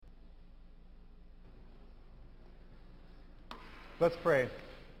Let's pray.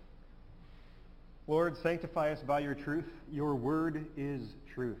 Lord, sanctify us by your truth. Your word is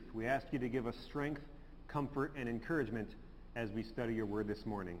truth. We ask you to give us strength, comfort, and encouragement as we study your word this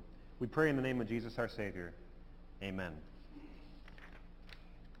morning. We pray in the name of Jesus our Savior. Amen.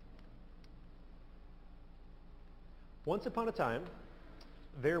 Once upon a time,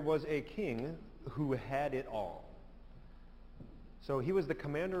 there was a king who had it all. So he was the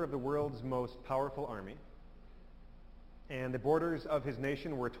commander of the world's most powerful army, and the borders of his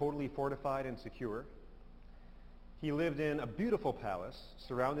nation were totally fortified and secure. He lived in a beautiful palace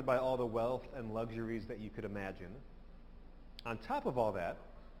surrounded by all the wealth and luxuries that you could imagine. On top of all that,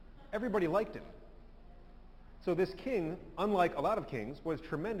 everybody liked him. So this king, unlike a lot of kings, was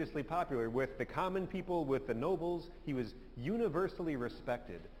tremendously popular with the common people, with the nobles. He was universally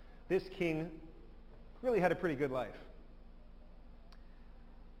respected. This king really had a pretty good life.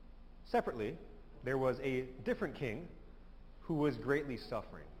 Separately, there was a different king who was greatly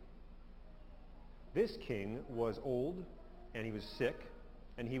suffering. This king was old, and he was sick,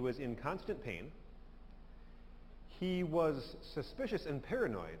 and he was in constant pain. He was suspicious and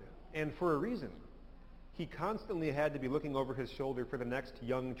paranoid, and for a reason. He constantly had to be looking over his shoulder for the next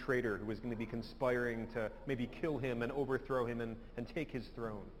young traitor who was going to be conspiring to maybe kill him and overthrow him and take his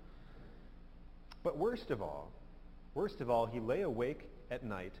throne. But worst of all, he lay awake at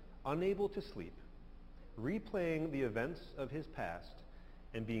night, unable to sleep, replaying the events of his past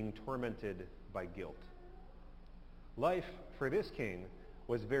and being tormented by guilt. Life for this king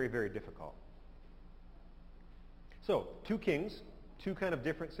was very, very difficult. So, two kings, two kind of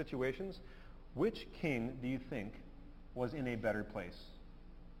different situations. Which king do you think was in a better place?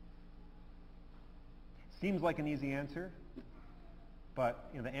 Seems like an easy answer,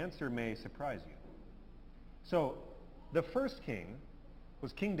 but the answer may surprise you. So, the first king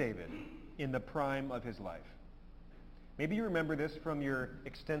was King David in the prime of his life. Maybe you remember this from your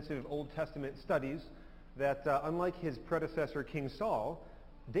extensive Old Testament studies, that unlike his predecessor King Saul,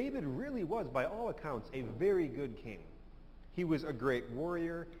 David really was, by all accounts, a very good king. He was a great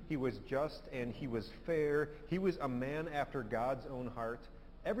warrior, he was just, and he was fair. He was a man after God's own heart.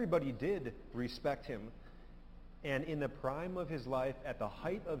 Everybody did respect him. And in the prime of his life, at the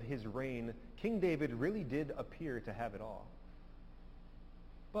height of his reign, King David really did appear to have it all.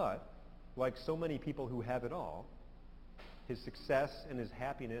 But, like so many people who have it all, his success and his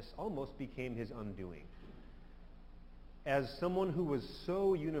happiness almost became his undoing. As someone who was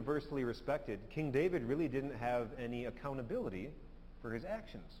so universally respected, King David really didn't have any accountability for his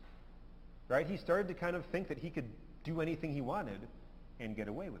actions. Right? He started to kind of think that he could do anything he wanted and get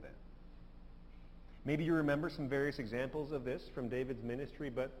away with it. Maybe you remember some various examples of this from David's ministry,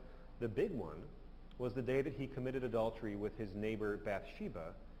 but the big one was the day that he committed adultery with his neighbor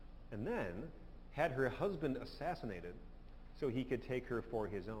Bathsheba, and then had her husband assassinated so he could take her for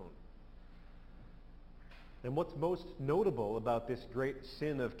his own. And what's most notable about this great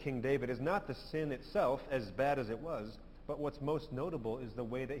sin of King David is not the sin itself, as bad as it was, but what's most notable is the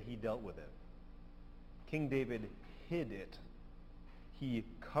way that he dealt with it. King David hid it. He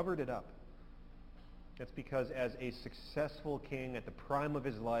covered it up. That's because as a successful king at the prime of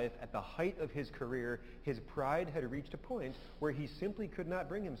his life, at the height of his career, his pride had reached a point where he simply could not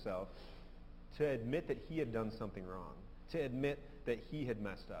bring himself to admit that he had done something wrong, to admit that he had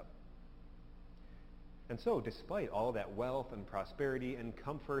messed up. And so, despite all that wealth and prosperity and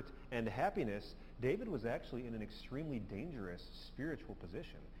comfort and happiness, David was actually in an extremely dangerous spiritual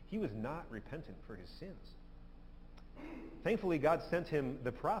position. He was not repentant for his sins. Thankfully, God sent him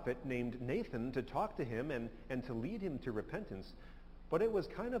the prophet named Nathan to talk to him and to lead him to repentance. But it was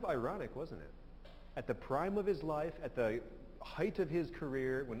kind of ironic, wasn't it? At the prime of his life, at the height of his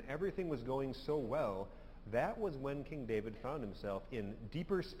career, when everything was going so well, that was when King David found himself in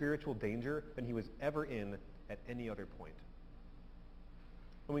deeper spiritual danger than he was ever in at any other point.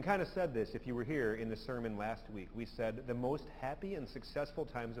 And we kind of said this, if you were here in the sermon last week. We said the most happy and successful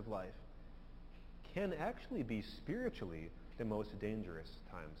times of life can actually be spiritually the most dangerous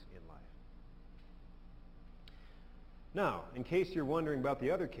times in life. Now, in case you're wondering about the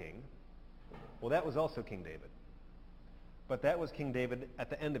other king, well, that was also King David. But that was King David at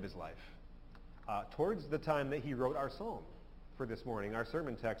the end of his life, towards the time that he wrote our psalm for this morning, our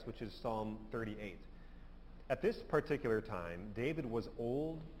sermon text, which is Psalm 38. At this particular time, David was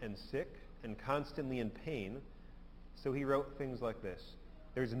old and sick and constantly in pain, so he wrote things like this: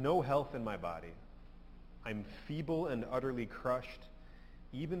 "There's no health in my body. I'm feeble and utterly crushed.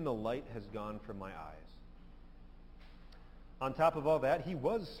 Even the light has gone from my eyes." On top of all that, he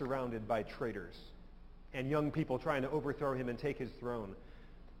was surrounded by traitors and young people trying to overthrow him and take his throne.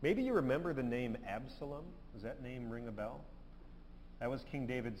 Maybe you remember the name Absalom. Does that name ring a bell? That was King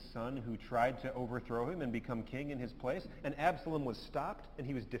David's son who tried to overthrow him and become king in his place. And Absalom was stopped, and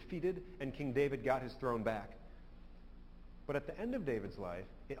he was defeated, and King David got his throne back. But at the end of David's life,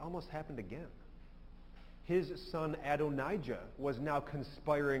 it almost happened again. His son Adonijah was now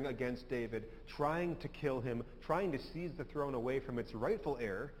conspiring against David, trying to kill him, trying to seize the throne away from its rightful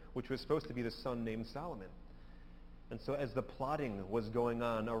heir, which was supposed to be the son named Solomon. And so as the plotting was going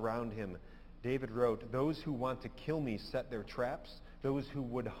on around him, David wrote, "Those who want to kill me set their traps. Those who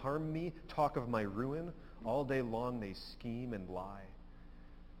would harm me talk of my ruin. All day long they scheme and lie."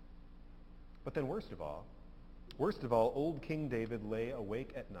 But then worst of all, old King David lay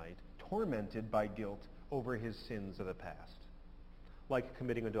awake at night, tormented by guilt over his sins of the past, like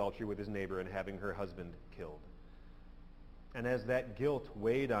committing adultery with his neighbor and having her husband killed. And as that guilt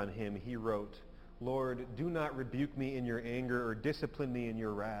weighed on him, he wrote, "Lord, do not rebuke me in your anger or discipline me in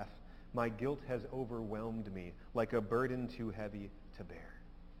your wrath. My guilt has overwhelmed me like a burden too heavy to bear."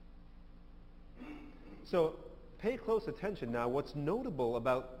 So pay close attention now. What's notable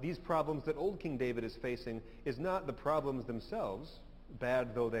about these problems that old King David is facing is not the problems themselves,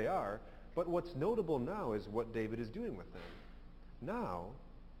 bad though they are, but what's notable now is what David is doing with them. Now,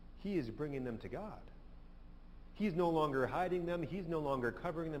 he is bringing them to God. He's no longer hiding them. He's no longer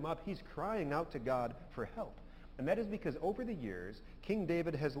covering them up. He's crying out to God for help. And that is because over the years, King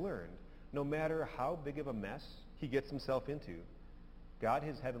David has learned, no matter how big of a mess he gets himself into, God,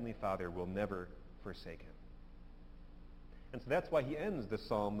 his heavenly Father, will never forsake him. And so that's why he ends the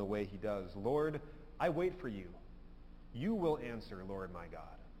psalm the way he does. "Lord, I wait for you. You will answer, Lord my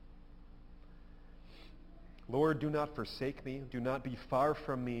God." "Lord, do not forsake me. Do not be far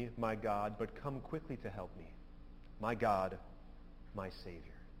from me, my God, but come quickly to help me. My God, my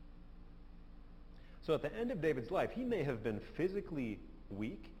Savior." So at the end of David's life, he may have been physically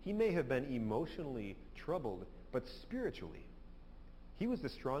weak. He may have been emotionally troubled, but spiritually, he was the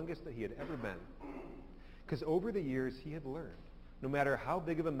strongest that he had ever been. Because over the years, he had learned, no matter how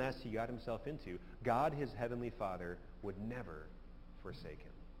big of a mess he got himself into, God, his heavenly Father, would never forsake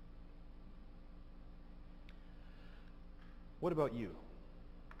him. What about you?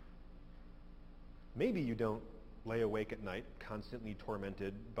 Maybe you don't lay awake at night, constantly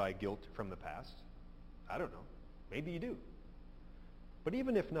tormented by guilt from the past. I don't know. Maybe you do. But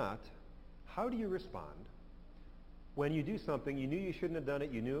even if not, how do you respond when you do something, you knew you shouldn't have done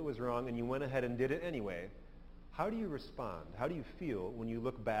it, you knew it was wrong, and you went ahead and did it anyway? How do you respond? How do you feel when you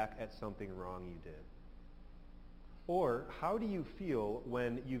look back at something wrong you did? Or how do you feel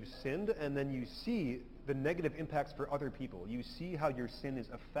when you've sinned and then you see the negative impacts for other people? You see how your sin is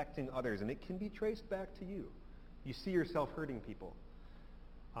affecting others, and it can be traced back to you. You see yourself hurting people.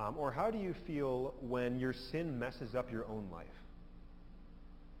 Or how do you feel when your sin messes up your own life?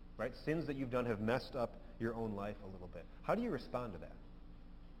 Right? Sins that you've done have messed up your own life a little bit. How do you respond to that?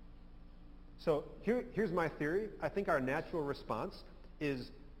 So here's my theory. I think our natural response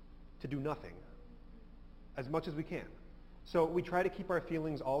is to do nothing as much as we can. So we try to keep our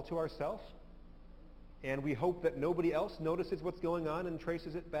feelings all to ourselves, and we hope that nobody else notices what's going on and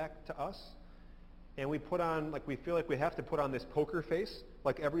traces it back to us. And we put on, we feel like we have to put on this poker face,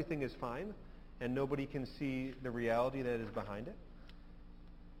 like everything is fine, and nobody can see the reality that is behind it.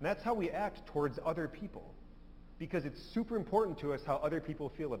 And that's how we act towards other people, because it's super important to us how other people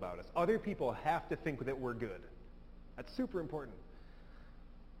feel about us. Other people have to think that we're good. That's super important.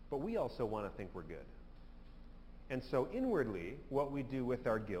 But we also want to think we're good. And so inwardly, what we do with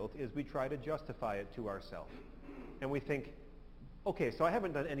our guilt is we try to justify it to ourselves. And we think, okay, so I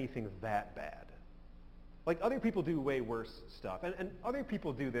haven't done anything that bad. Like other people do way worse stuff. And other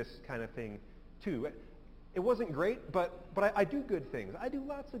people do this kind of thing too. It wasn't great, but I do good things. I do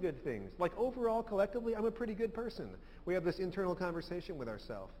lots of good things. Like overall, collectively, I'm a pretty good person. We have this internal conversation with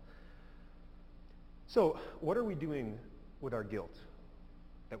ourselves. So what are we doing with our guilt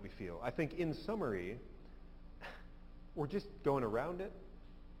that we feel? I think in summary, we're just going around it.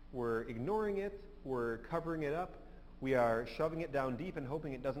 We're ignoring it. We're covering it up. We are shoving it down deep and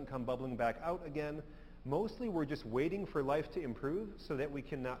hoping it doesn't come bubbling back out again. Mostly we're just waiting for life to improve so that we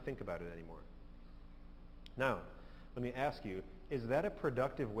cannot think about it anymore. Now, let me ask you, is that a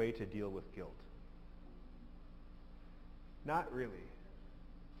productive way to deal with guilt? Not really.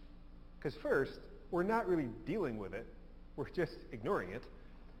 Because first, we're not really dealing with it. We're just ignoring it.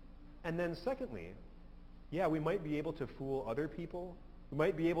 And then secondly, yeah, we might be able to fool other people. We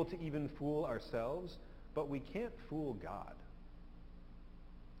might be able to even fool ourselves, but we can't fool God.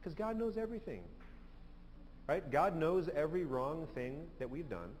 Because God knows everything. Right? God knows every wrong thing that we've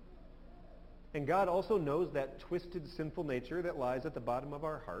done. And God also knows that twisted, sinful nature that lies at the bottom of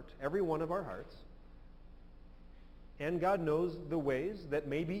our heart, every one of our hearts. And God knows the ways that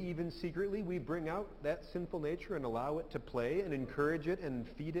maybe even secretly we bring out that sinful nature and allow it to play and encourage it and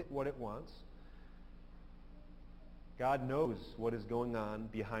feed it what it wants. God knows what is going on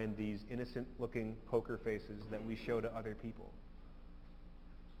behind these innocent-looking poker faces that we show to other people.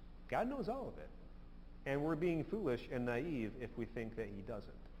 God knows all of it. And we're being foolish and naive if we think that he doesn't.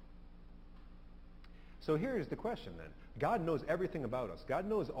 So here's the question then. God knows everything about us. God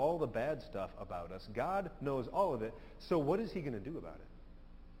knows all the bad stuff about us. God knows all of it. So what is he going to do about it?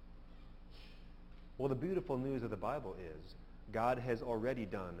 Well, the beautiful news of the Bible is God has already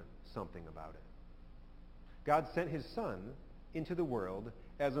done something about it. God sent his Son into the world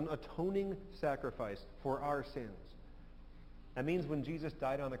as an atoning sacrifice for our sins. That means when Jesus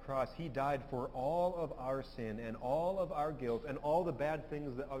died on the cross, he died for all of our sin and all of our guilt and all the bad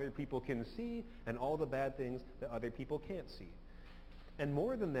things that other people can see and all the bad things that other people can't see. And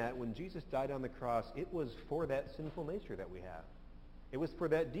more than that, when Jesus died on the cross, it was for that sinful nature that we have. It was for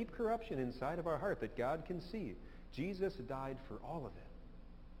that deep corruption inside of our heart that God can see. Jesus died for all of it.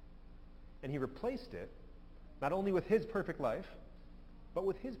 And he replaced it not only with his perfect life, but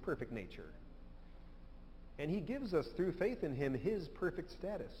with his perfect nature. And he gives us, through faith in him, his perfect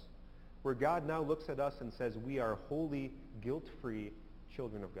status, where God now looks at us and says we are holy, guilt-free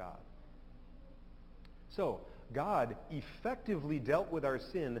children of God. So, God effectively dealt with our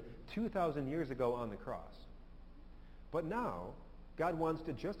sin 2,000 years ago on the cross. But now, God wants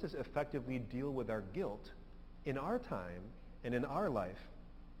to just as effectively deal with our guilt in our time and in our life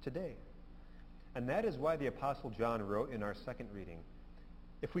today. And that is why the Apostle John wrote in our second reading,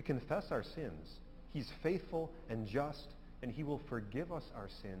 if we confess our sins, he's faithful and just, and he will forgive us our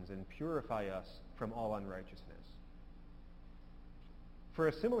sins and purify us from all unrighteousness. For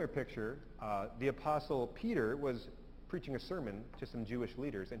a similar picture, the Apostle Peter was preaching a sermon to some Jewish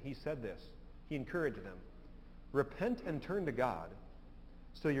leaders, and he said this. He encouraged them, repent and turn to God,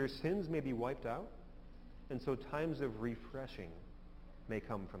 so your sins may be wiped out, and so times of refreshing may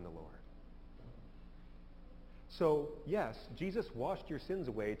come from the Lord. So, yes, Jesus washed your sins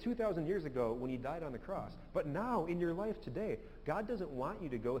away 2,000 years ago when he died on the cross. But now, in your life today, God doesn't want you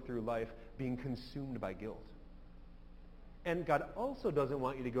to go through life being consumed by guilt. And God also doesn't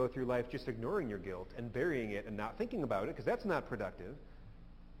want you to go through life just ignoring your guilt and burying it and not thinking about it, because that's not productive.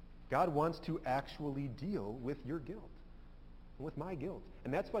 God wants to actually deal with your guilt, with my guilt.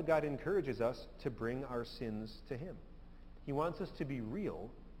 And that's why God encourages us to bring our sins to him. He wants us to be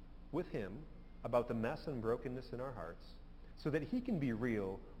real with him about the mess and brokenness in our hearts, so that he can be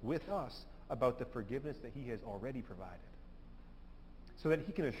real with us about the forgiveness that he has already provided. So that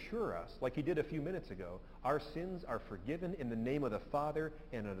he can assure us, like he did a few minutes ago, our sins are forgiven in the name of the Father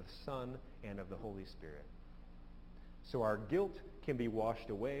and of the Son and of the Holy Spirit. So our guilt can be washed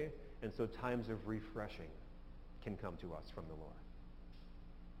away, and so times of refreshing can come to us from the Lord.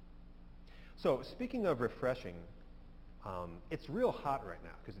 So speaking of refreshing, it's real hot right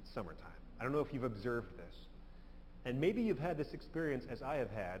now because it's summertime. I don't know if you've observed this. And maybe you've had this experience, as I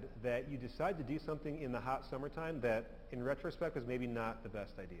have had, that you decide to do something in the hot summertime that, in retrospect, was maybe not the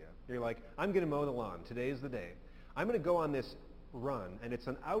best idea. You're like, I'm going to mow the lawn. Today's the day. I'm going to go on this run, and it's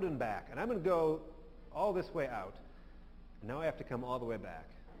an out and back, and I'm going to go all this way out. And now I have to come all the way back.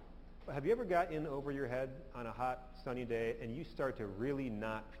 But have you ever got in over your head on a hot, sunny day, and you start to really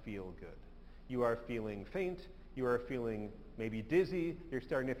not feel good? You are feeling faint. You are feeling maybe dizzy. You're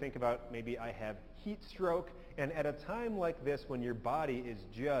starting to think about, maybe I have heat stroke. And at a time like this, when your body is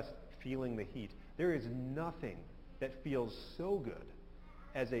just feeling the heat, there is nothing that feels so good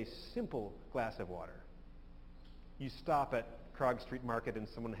as a simple glass of water. You stop at Krog Street Market and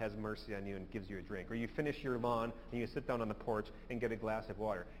someone has mercy on you and gives you a drink. Or you finish your lawn and you sit down on the porch and get a glass of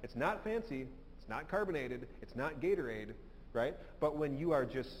water. It's not fancy. It's not carbonated. It's not Gatorade, right? But when you are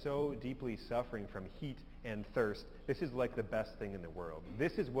just so deeply suffering from heat and thirst, this is like the best thing in the world.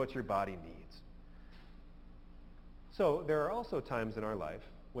 This is what your body needs. So there are also times in our life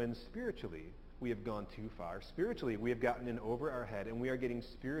when spiritually we have gone too far. Spiritually we have gotten in over our head and we are getting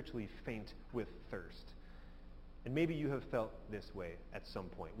spiritually faint with thirst. And maybe you have felt this way at some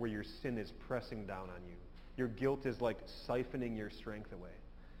point, where your sin is pressing down on you. Your guilt is like siphoning your strength away.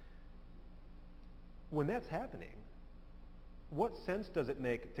 When that's happening, what sense does it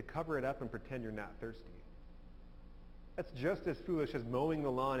make to cover it up and pretend you're not thirsty? That's just as foolish as mowing the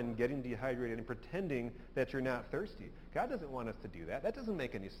lawn and getting dehydrated and pretending that you're not thirsty. God doesn't want us to do that. That doesn't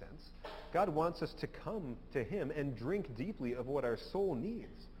make any sense. God wants us to come to him and drink deeply of what our soul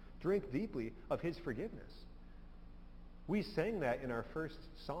needs. Drink deeply of his forgiveness. We sang that in our first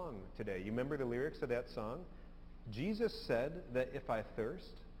song today. You remember the lyrics of that song? Jesus said that if I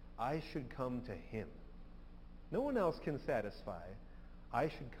thirst, I should come to him. No one else can satisfy. I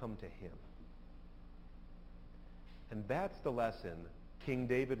should come to him. And that's the lesson King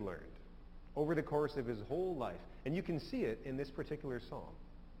David learned over the course of his whole life. And you can see it in this particular psalm.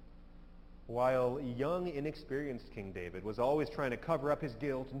 While young, inexperienced King David was always trying to cover up his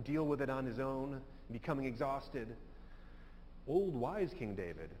guilt and deal with it on his own, becoming exhausted, old, wise King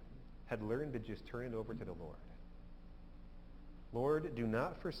David had learned to just turn it over to the Lord. Lord, do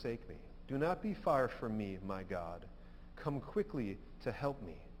not forsake me. Do not be far from me, my God. Come quickly to help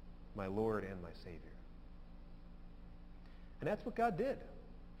me, my Lord and my Savior. And that's what God did.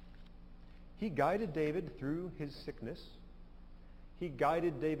 He guided David through his sickness. He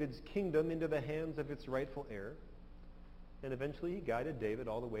guided David's kingdom into the hands of its rightful heir. And eventually he guided David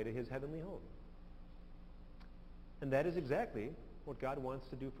all the way to his heavenly home. And that is exactly what God wants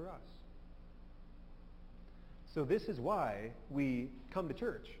to do for us. So this is why we come to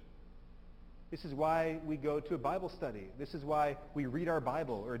church. This is why we go to a Bible study. This is why we read our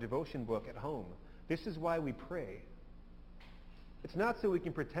Bible or a devotion book at home. This is why we pray. It's not so we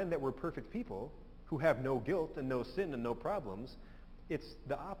can pretend that we're perfect people who have no guilt and no sin and no problems. It's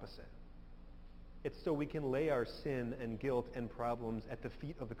the opposite. It's so we can lay our sin and guilt and problems at the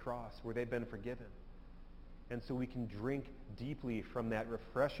feet of the cross where they've been forgiven. And so we can drink deeply from that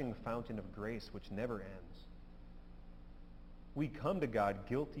refreshing fountain of grace which never ends. We come to God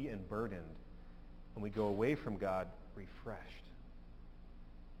guilty and burdened, and we go away from God refreshed.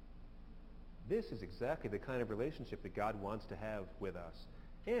 This is exactly the kind of relationship that God wants to have with us.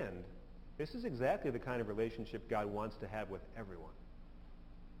 And this is exactly the kind of relationship God wants to have with everyone.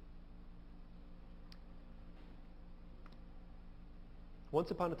 Once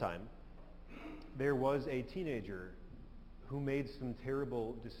upon a time, there was a teenager who made some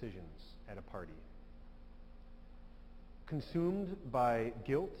terrible decisions at a party. Consumed by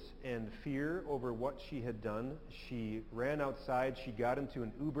guilt and fear over what she had done, she ran outside, she got into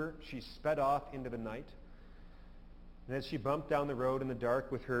an Uber, she sped off into the night. And as she bumped down the road in the dark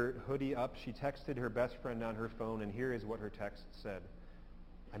with her hoodie up, she texted her best friend on her phone, and here is what her text said.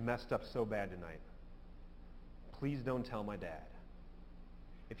 I messed up so bad tonight. Please don't tell my dad.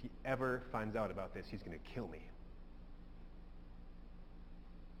 If he ever finds out about this, he's going to kill me.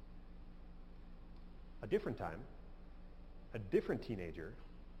 A different time, a different teenager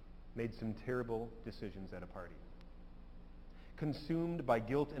made some terrible decisions at a party. Consumed by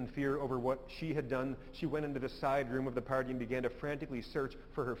guilt and fear over what she had done, she went into the side room of the party and began to frantically search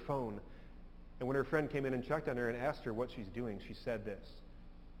for her phone. And when her friend came in and checked on her and asked her what she's doing, she said this,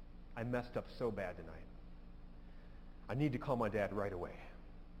 I messed up so bad tonight. I need to call my dad right away.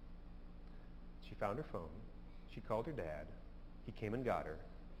 She found her phone. She called her dad. He came and got her,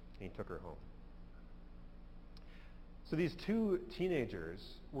 and he took her home. So these two teenagers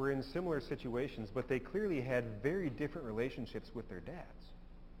were in similar situations, but they clearly had very different relationships with their dads.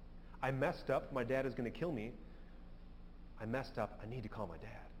 I messed up. My dad is going to kill me. I messed up. I need to call my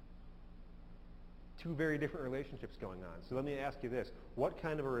dad. Two very different relationships going on. So let me ask you this. What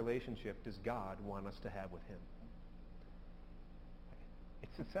kind of a relationship does God want us to have with him?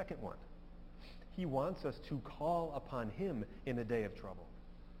 It's the second one. He wants us to call upon him in a day of trouble.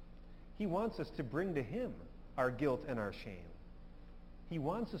 He wants us to bring to him our guilt and our shame. He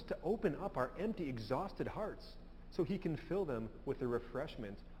wants us to open up our empty, exhausted hearts so he can fill them with the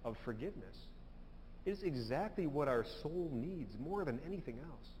refreshment of forgiveness. It is exactly what our soul needs more than anything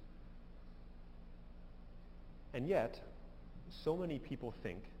else. And yet, so many people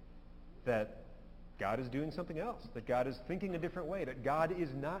think that God is doing something else, that God is thinking a different way, that God is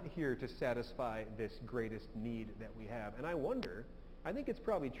not here to satisfy this greatest need that we have. And I wonder, I think it's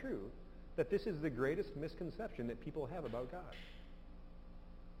probably true, that this is the greatest misconception that people have about God.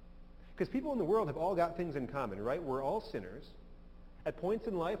 Because people in the world have all got things in common, right? We're all sinners. At points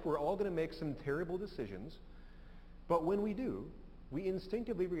in life, we're all going to make some terrible decisions. But when we do, we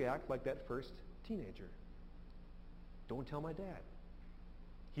instinctively react like that first teenager. Don't tell my dad.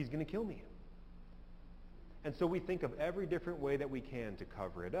 He's going to kill me. And so we think of every different way that we can to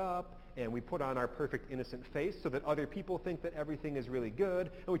cover it up, and we put on our perfect innocent face so that other people think that everything is really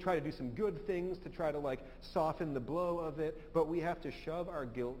good, and we try to do some good things to try to soften the blow of it, but we have to shove our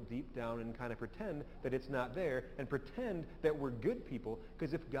guilt deep down and kind of pretend that it's not there, and pretend that we're good people,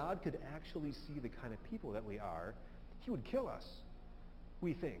 because if God could actually see the kind of people that we are, he would kill us,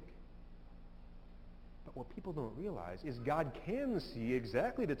 we think. But what people don't realize is God can see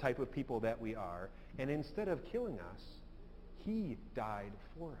exactly the type of people that we are, and instead of killing us, he died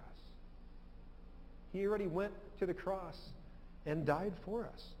for us. He already went to the cross and died for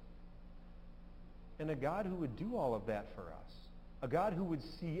us. And a God who would do all of that for us A God who would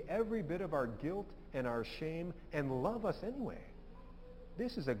see every bit of our guilt and our shame and love us anyway.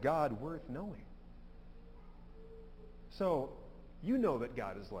 This is a God worth knowing. So, you know that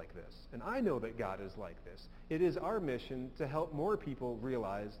God is like this, and I know that God is like this. It is our mission to help more people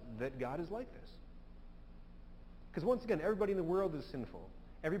realize that God is like this. Because once again, everybody in the world is sinful.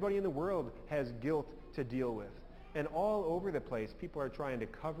 Everybody in the world has guilt to deal with. And all over the place, people are trying to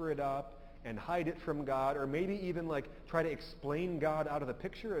cover it up and hide it from God, or maybe even try to explain God out of the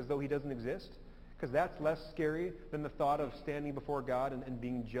picture as though he doesn't exist, because that's less scary than the thought of standing before God and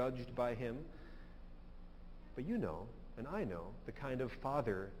being judged by him. But you know, and I know, the kind of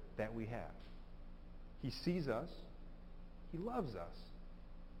Father that we have. He sees us, he loves us,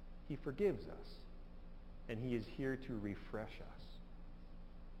 he forgives us, and he is here to refresh us.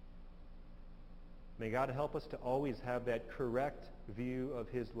 May God help us to always have that correct view of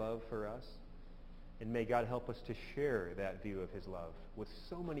his love for us. And may God help us to share that view of his love with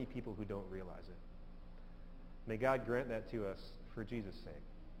so many people who don't realize it. May God grant that to us for Jesus'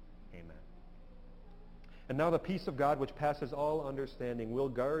 sake. Amen. And now the peace of God, which passes all understanding, will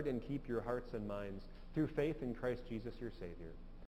guard and keep your hearts and minds through faith in Christ Jesus your Savior.